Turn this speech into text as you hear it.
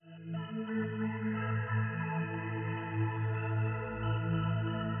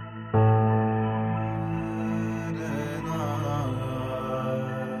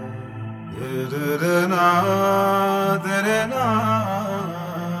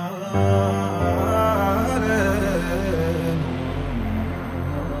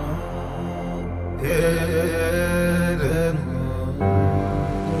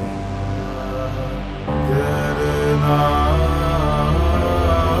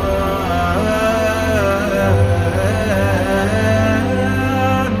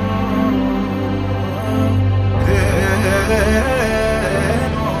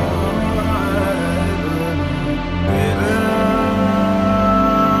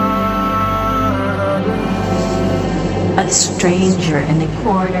A stranger in the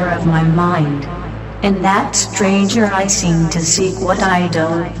corner of my mind. In that stranger I seem to seek what I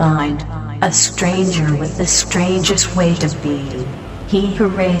don't find. A stranger with the strangest way to be. He who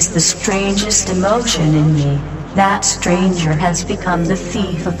raised the strangest emotion in me. That stranger has become the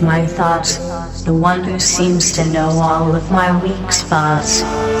thief of my thoughts. The one who seems to know all of my weak spots.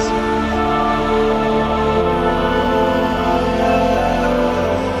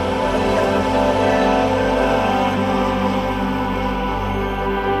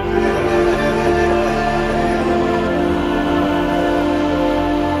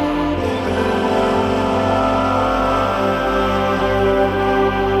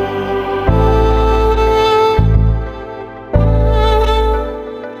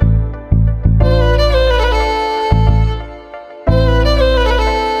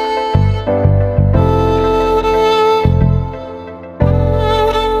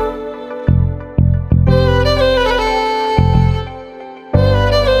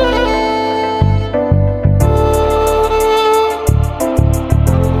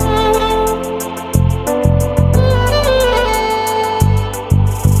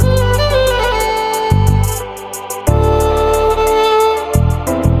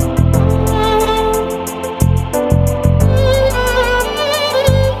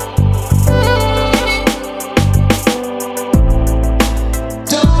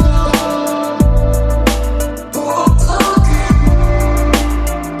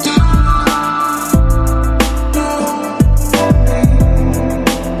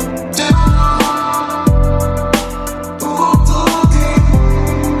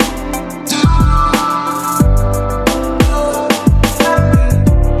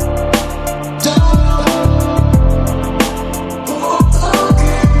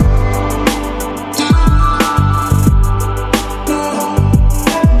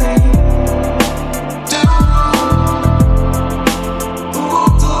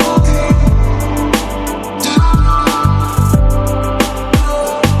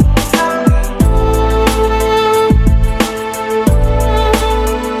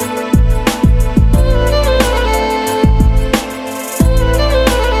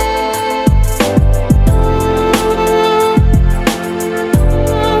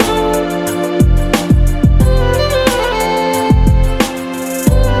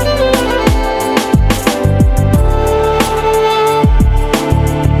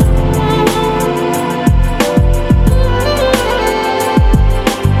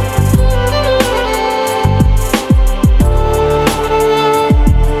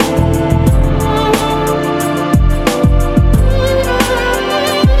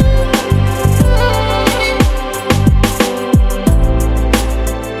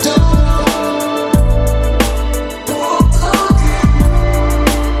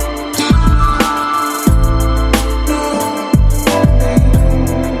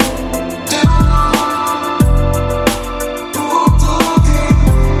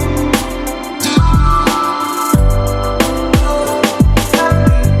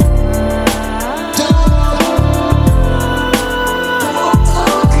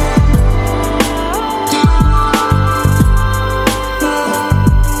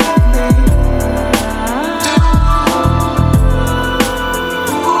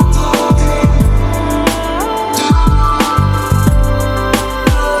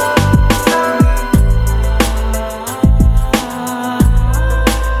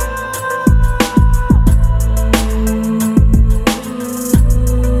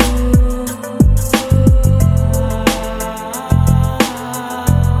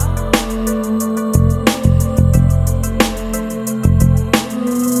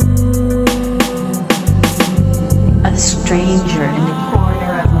 Stranger in the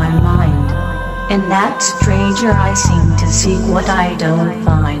corner of my mind. In that stranger I seem to seek what I don't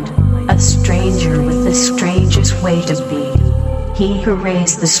find. A stranger with the strangest way to be. He who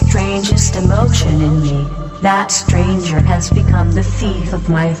raised the strangest emotion in me. That stranger has become the thief of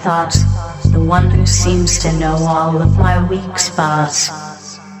my thoughts. The one who seems to know all of my weak spots.